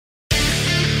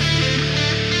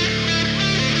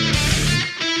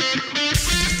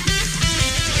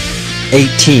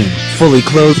18. Fully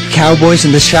clothed cowboys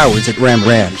in the showers at Ram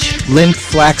Ranch. Limp,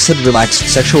 flaccid, relaxed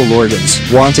sexual organs,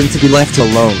 wanting to be left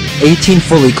alone. 18.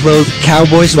 Fully clothed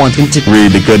cowboys wanting to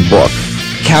read a good book.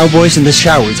 Cowboys in the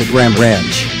showers at Ram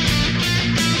Ranch.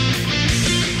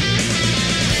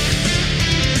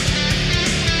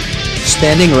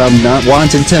 Standing around not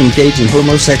wanting to engage in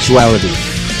homosexuality.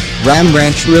 Ram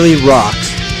Ranch really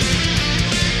rocks.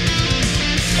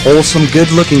 Wholesome,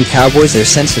 good-looking cowboys, their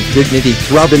sense of dignity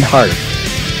throbbing hard.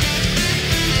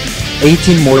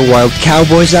 18. More wild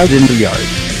cowboys out in the yard.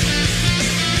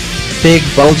 Big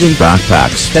bulging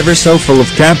Backpacks, ever so full of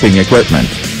camping equipment.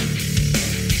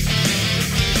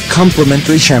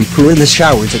 Complimentary shampoo in the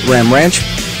showers at Ram Ranch.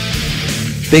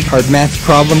 Big hard math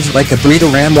problems like a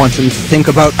burrito ram wanting to think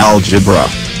about algebra.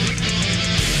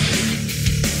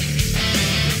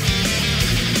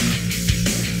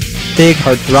 Big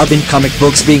hard throbbing comic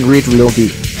books being read real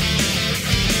deep.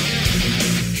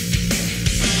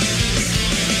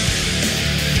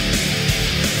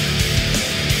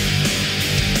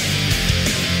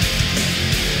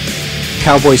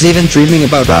 Cowboys even dreaming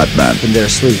about Batman in their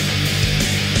sleep.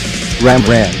 Ram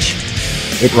Ranch.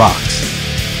 It rocks.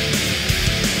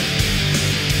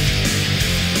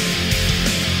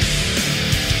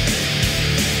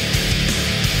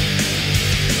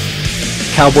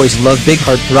 Cowboys love big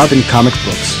heart-throbbing comic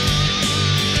books.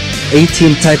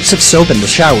 18 types of soap in the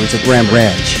showers at Ram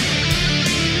Ranch.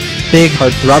 Big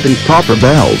heart-throbbing proper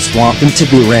bells wanting to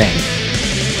be rang.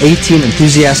 18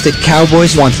 enthusiastic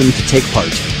cowboys wanting to take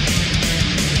part.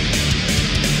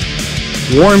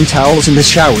 Warm towels in the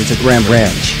showers at Ram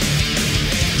Ranch.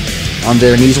 On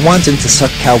their knees wanting to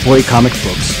suck cowboy comic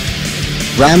books.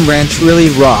 Ram Ranch really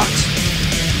rocks.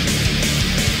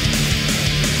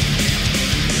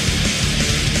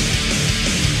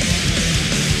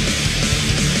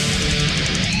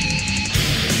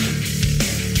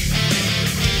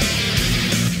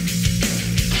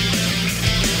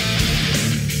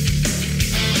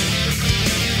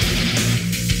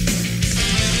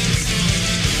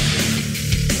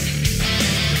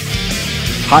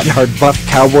 Hot hard buff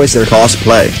cowboys, their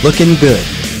cosplay looking good.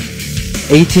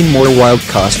 18 more wild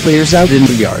cosplayers out in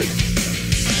the yard.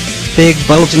 Big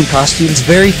bulging costumes,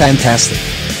 very fantastic.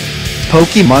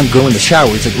 Pokemon Go in the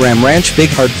showers at Ram Ranch.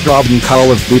 Big hard throbbing Call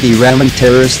of Duty ramming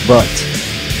terrorist butt.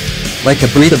 Like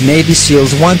a breed of Navy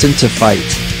SEALs wanting to fight.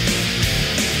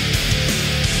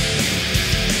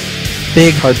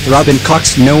 Big hard throbbing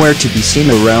cocks nowhere to be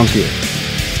seen around here.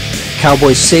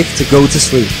 Cowboys safe to go to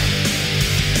sleep.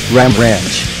 Ram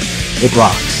Ranch. It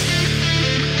rocks.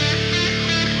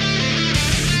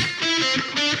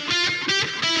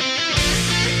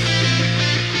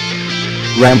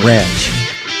 Ram Ranch.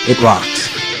 It rocks.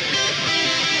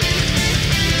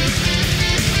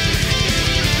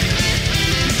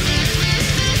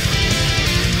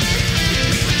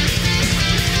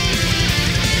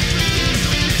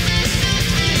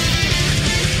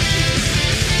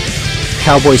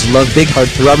 Cowboys love big hard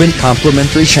throbbing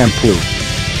complimentary shampoo.